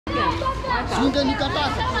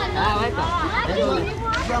Ungenikataza. Weka.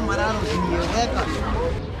 Sio mararo weka.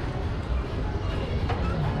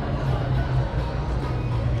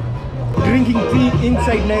 Drinking tea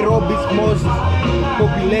inside Nairobi's most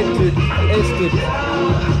populated estate.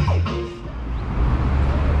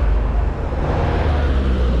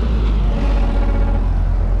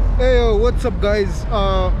 Hey yo, what's up guys?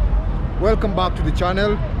 Welcome back to the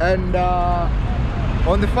channel, and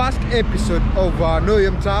on the first episode of Nairobi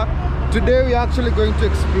Most, today we are actually going to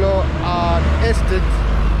explore an estate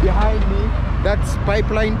behind me, that's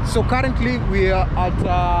Pipeline. So currently we are at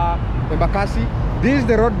Embakasi. This is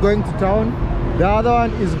the road going to town, the other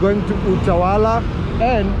one is going to Utawala,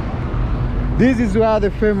 and this is where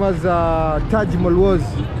the famous Taj Mahal was.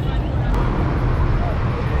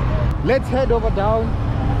 Let's head over down,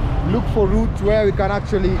 look for routes where we can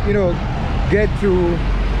actually, you know, get to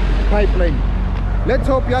Pipeline. Let's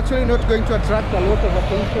hope you're actually not going to attract a lot of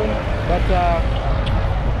attention, but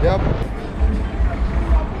yep.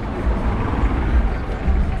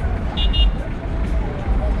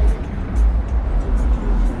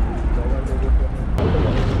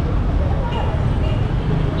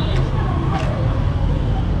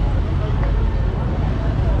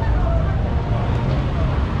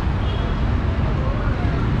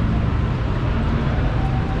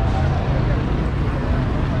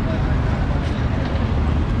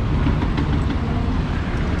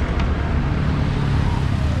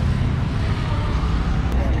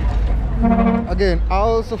 Again, I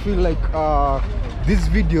also feel like this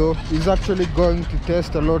video is actually going to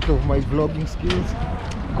test a lot of my vlogging skills,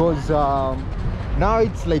 because now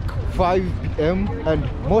it's like 5 p.m. and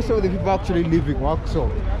most of the people are actually leaving work, so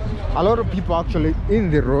a lot of people are actually in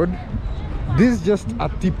the road. This is just a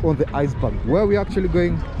tip on the iceberg. Where we're actually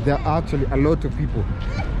going, there are actually a lot of people,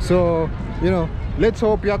 so you know, let's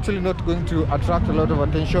hope you're actually not going to attract a lot of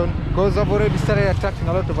attention, because I've already started attracting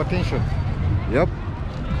a lot of attention. Yep.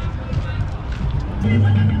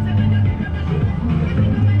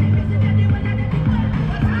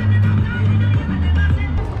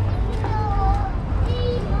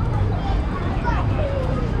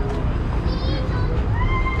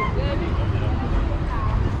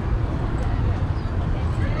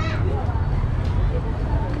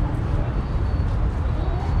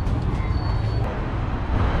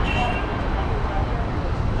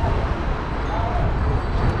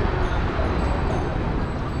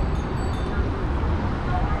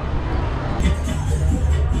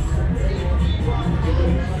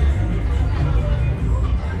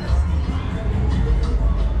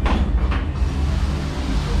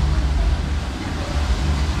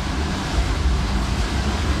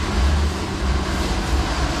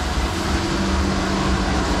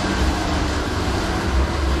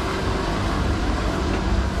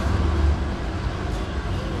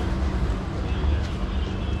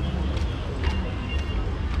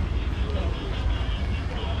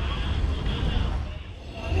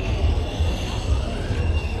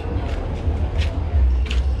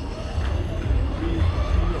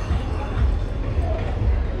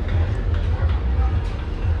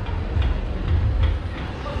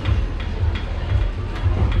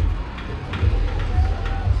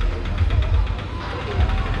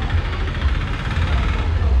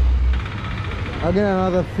 Again,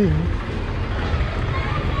 another thing,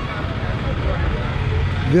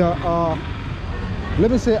 there are,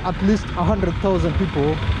 let me say, at least 100,000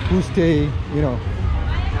 people who stay, you know,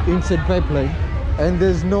 inside Pipeline, and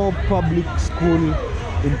there's no public school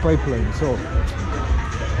in Pipeline. So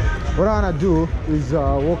what I wanna do is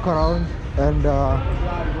walk around and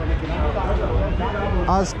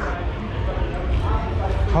ask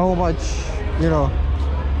how much, you know,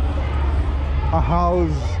 a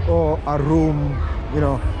house or a room, you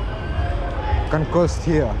know, can cost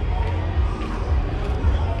here.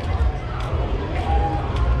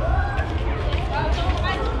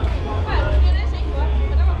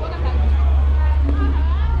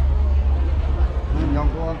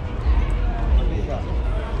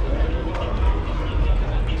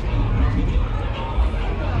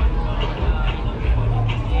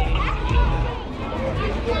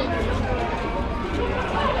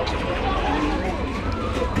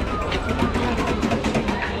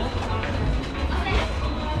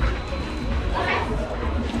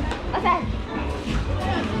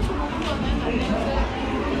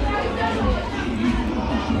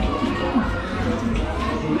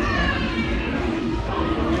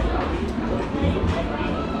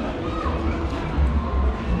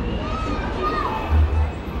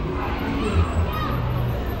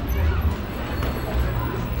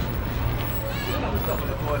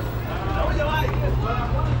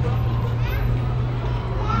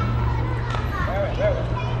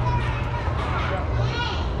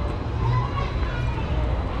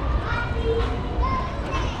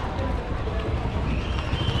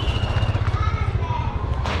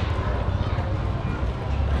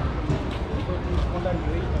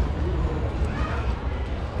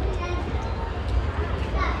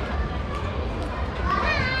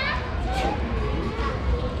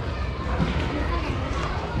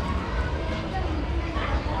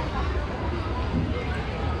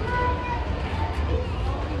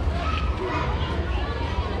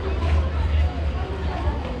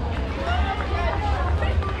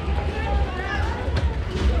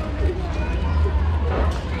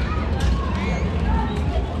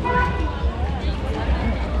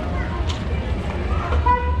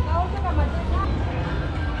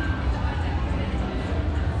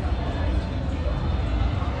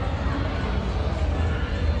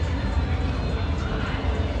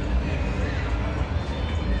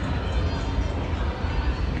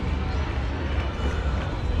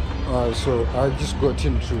 So I just got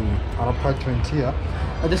into an apartment here.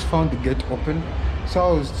 I just found the gate open, so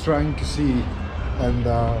I was trying to see and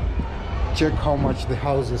check how much the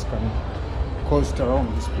houses can cost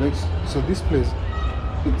around this place. So this place,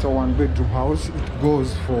 it's a 1-bedroom house. It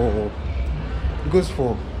goes for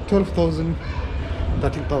 12,000,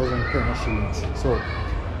 13,000 Kenya shillings. So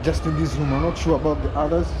just in this room, I'm not sure about the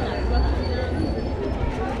others.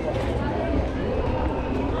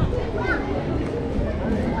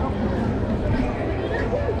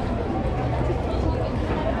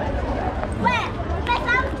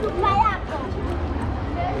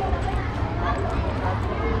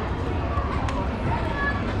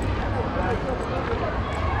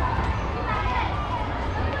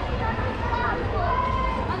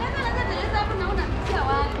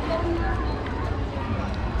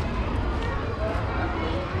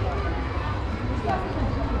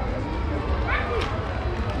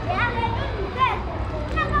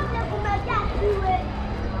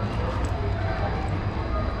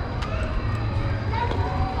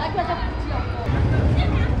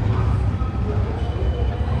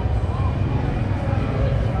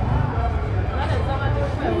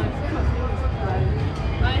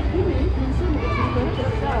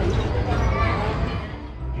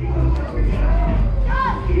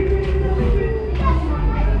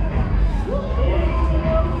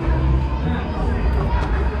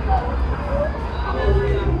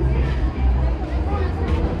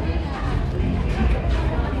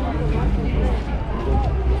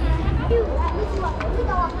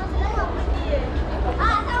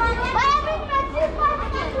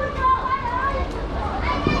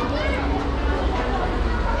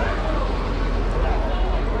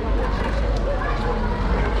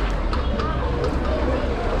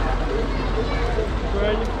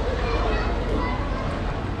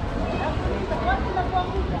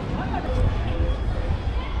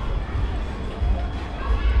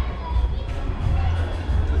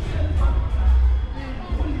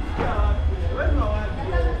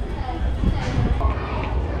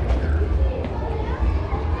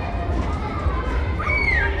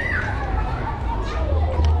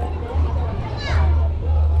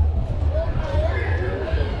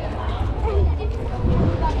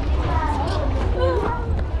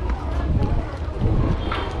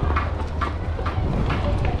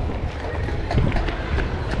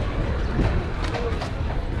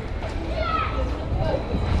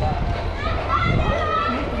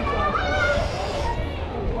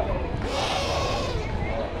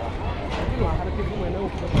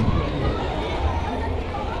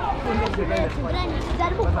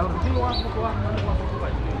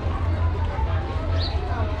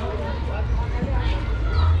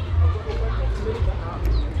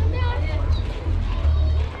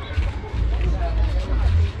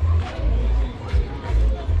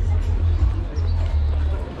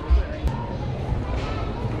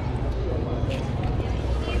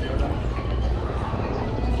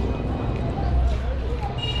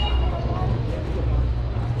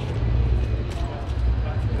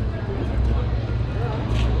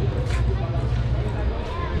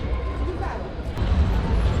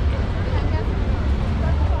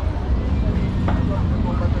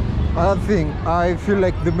 Another thing, I feel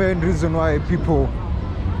like the main reason why a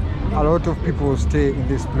lot of people stay in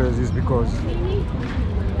this place is because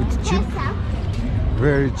it's cheap,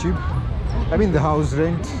 very cheap. I mean, the house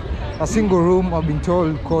rent, a single room, I've been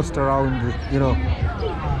told, cost around,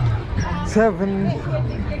 7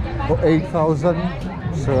 or 8,000.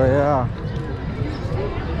 So yeah.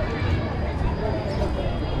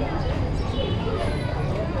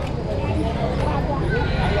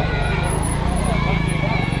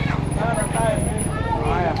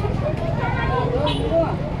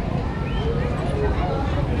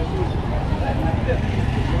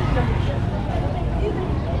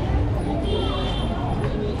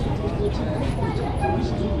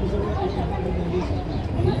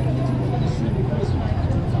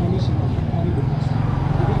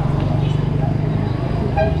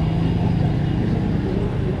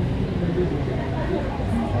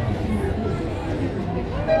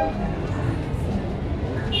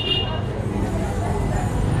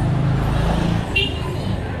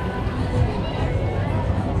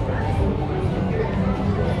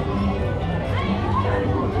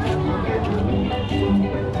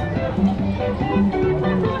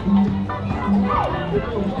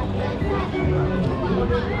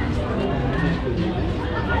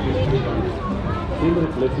 SIM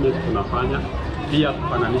replacement tunafanya, pia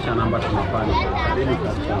kufananisha namba tunafanya. Karibu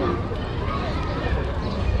sana.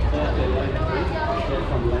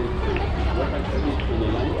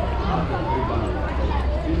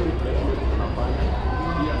 SIM replacement tunafanya,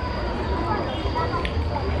 pia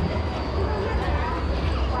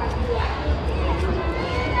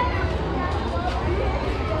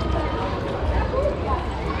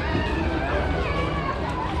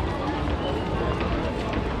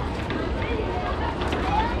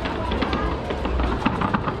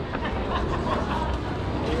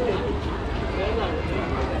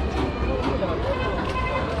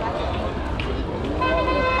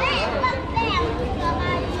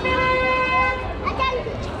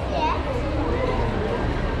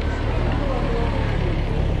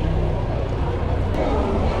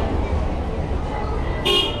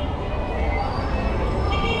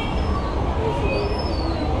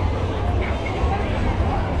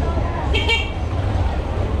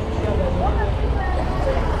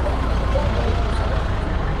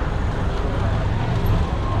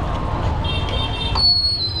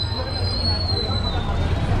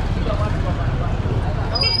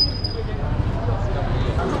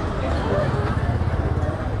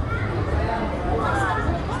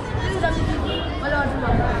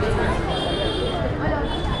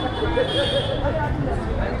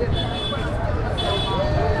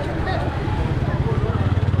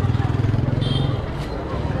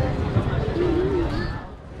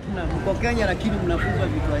Kenya lakini mnafunzwa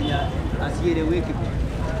vitu wenye asieleweki.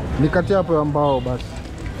 Ni kati hapo ya mbao basi.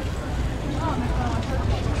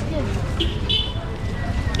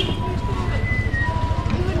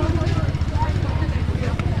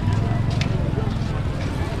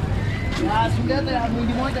 Ya sungeta ya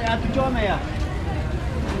mwindi moja ya tuchome ya.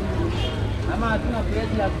 Ama hatuna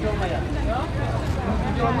plate ya kuchoma ya.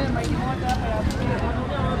 Tuchome mwindi moja hapa ya.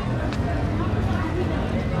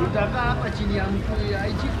 Utakaa hapa chini ya mtu ya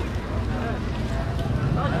hichi.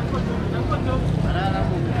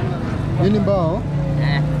 Nini mbao?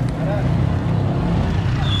 Eh.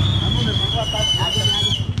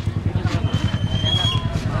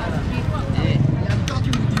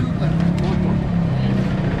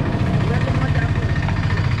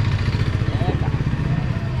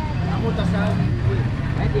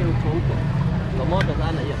 Moto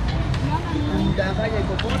sana hiyo. Mdanganya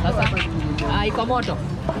iko moto. Sasa iko moto.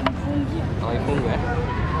 Ifungwe.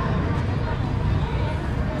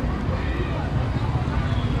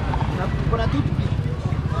 Na kuna tutu.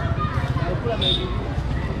 Kula mengi.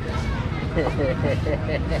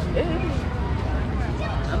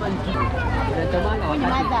 Ama ni kitu. Unatamanga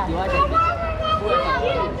wakati kiwaje.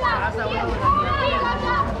 Sasa wewe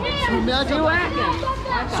umeacha wake.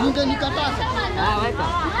 Sunge nikatasa. Weka.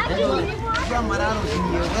 Kwa mararo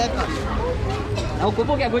zimeweka. Na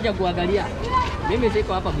ukumbuke kuja kuangalia. Mimi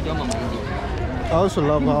siko hapa kuchoma mahindi. I also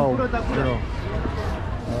love how, you know,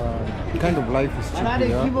 kind of life is cheap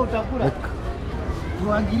here. Like,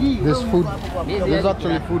 there's food. There's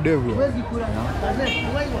actually food everywhere.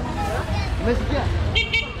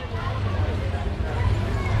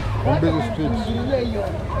 On busy streets.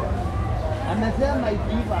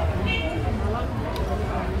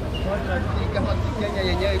 Kama Kenya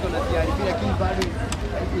yenyewe iko na TRP lakini bado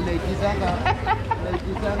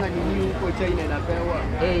inaitizanga nini huko China inapewa.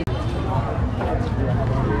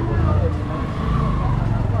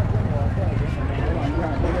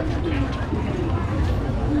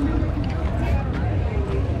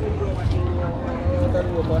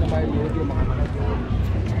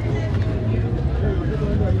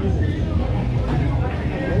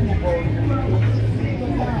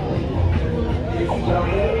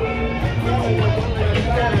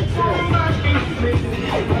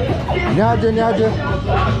 Niaje, niaje.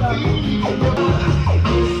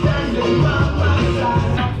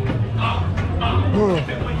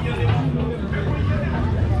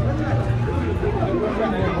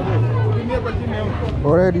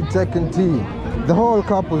 Already taken tea. The whole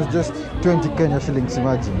cup was just 20 Kenya shillings,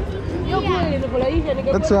 imagine.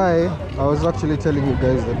 That's why I was actually telling you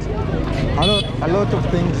guys that a lot of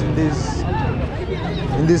things in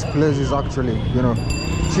this place is actually, you know,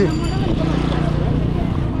 cheap.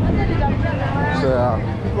 So yeah,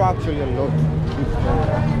 people actually a lot.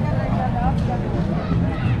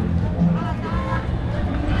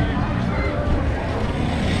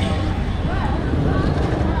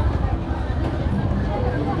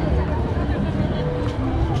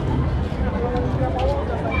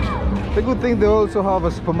 The good thing, they also have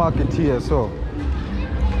a supermarket here, so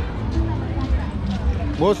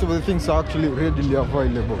most of the things are actually readily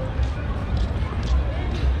available.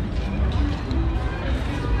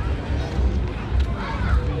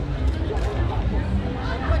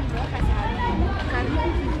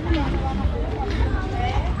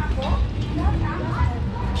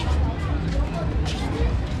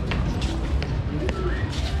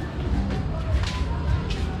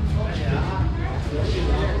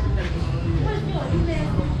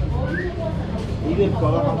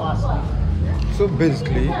 So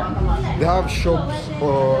basically, they have shops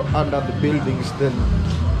under the buildings. Then,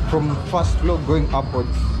 from first floor going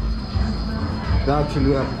upwards, they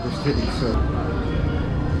actually have people sitting. So,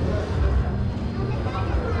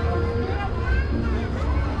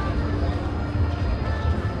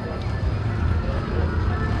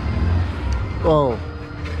 oh,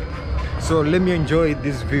 so let me enjoy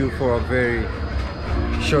this view for a very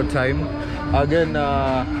short time. Again,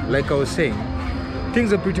 like I was saying,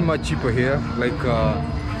 things are pretty much cheaper here. Like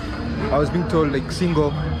I was being told, like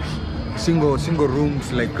single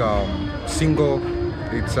rooms, like single,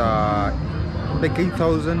 it's like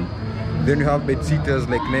 8,000. Then you have bed sitters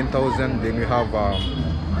like 9,000. Then you have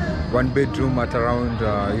one bedroom at around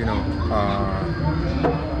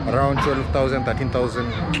around 12,000,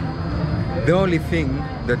 13,000. The only thing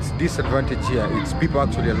that's disadvantage here, it's people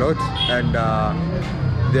actually a lot, and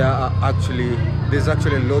there's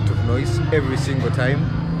actually a lot of noise every single time.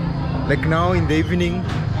 Like now in the evening,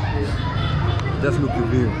 just look at the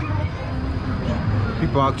view.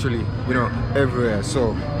 People actually, you know, everywhere.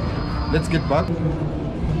 So let's get back.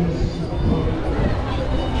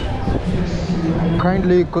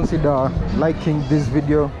 kindly consider liking this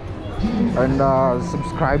video and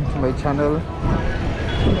subscribe to my channel.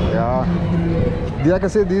 Yeah, like I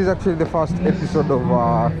said, this is actually the first episode of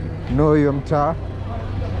Know Your Mtaa,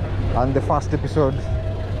 and the first episode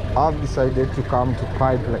I've decided to come to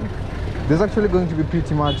Pipeline. There's actually going to be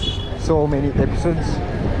pretty much so many episodes,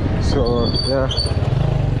 so yeah.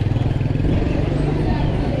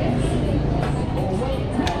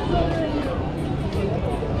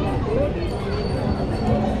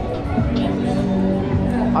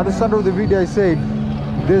 At the start of the video I said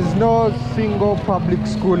there's no single public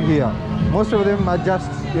school here. Most of them are just,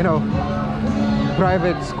 you know,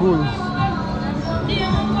 private schools.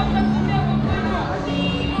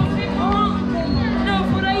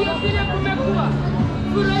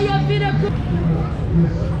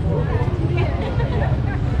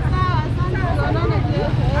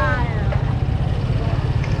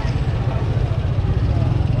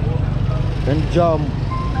 And jump.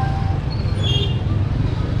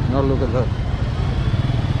 Now look at that.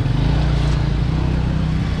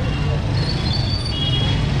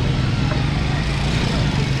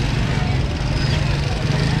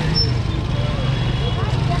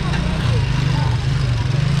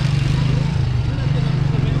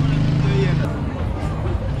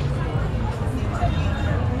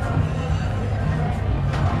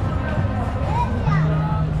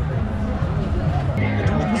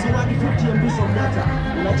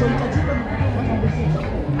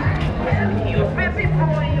 Your baby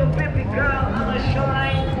boy, your baby girl,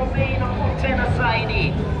 anashine kwa bei nafuu tena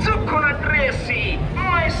zaidi. Tuko na dresi,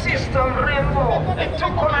 my sister mrembo.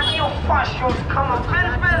 Tuko na new fashions kama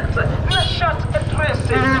velvet na shirt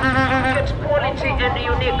dresses. Get quality and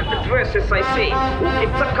unique dresses, I say.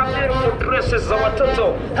 Ukitaka beautiful dresses za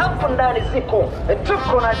watoto, hapo ndani ziko.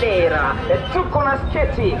 Tuko na dera, tuko na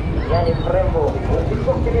sketi, yani mrembo.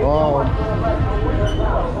 Wow.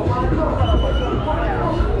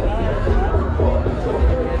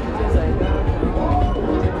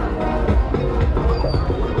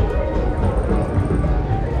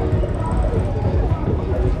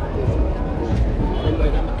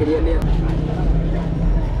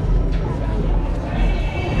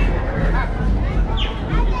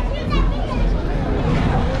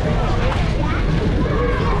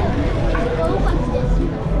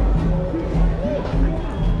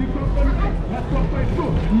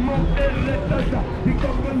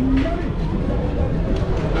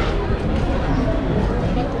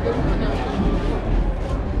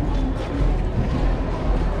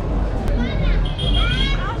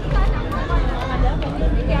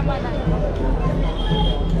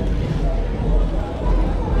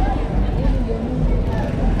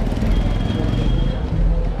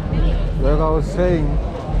 Like I was saying,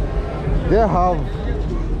 they have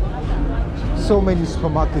so many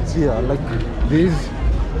supermarkets here. Like this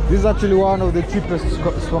is actually one of the cheapest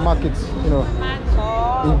supermarkets, you know,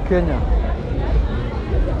 in Kenya.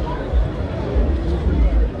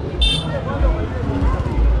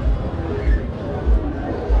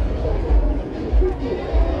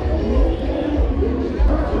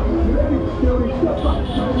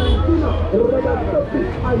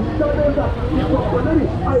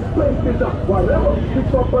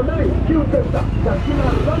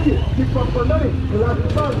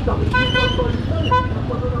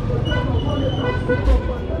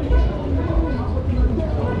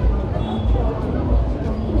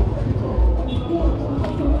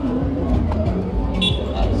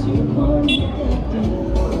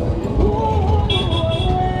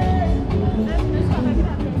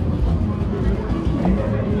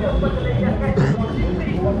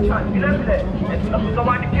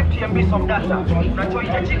 Tunakuzawadi 50 MB of data.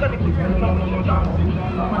 Unachohitajika ni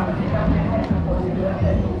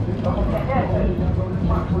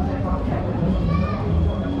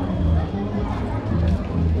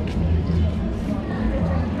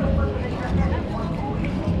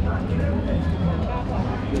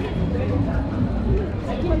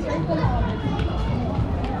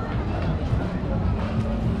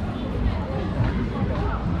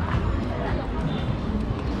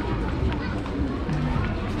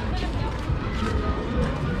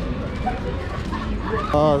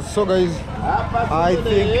So guys, I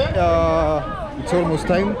think it's almost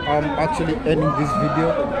time. I'm actually ending this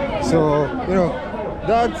video. So, you know,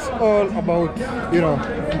 that's all about, you know,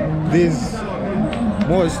 this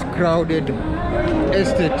most crowded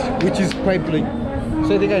estate, which is Pipeline.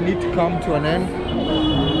 So I think I need to come to an end.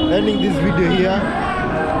 Ending this video here.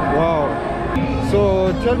 Wow.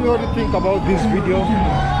 So tell me what you think about this video.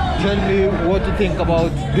 Tell me what you think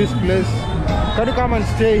about this place. Can you come and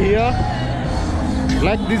stay here?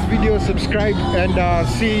 like this video, subscribe, and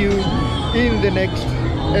see you in the next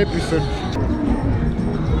episode.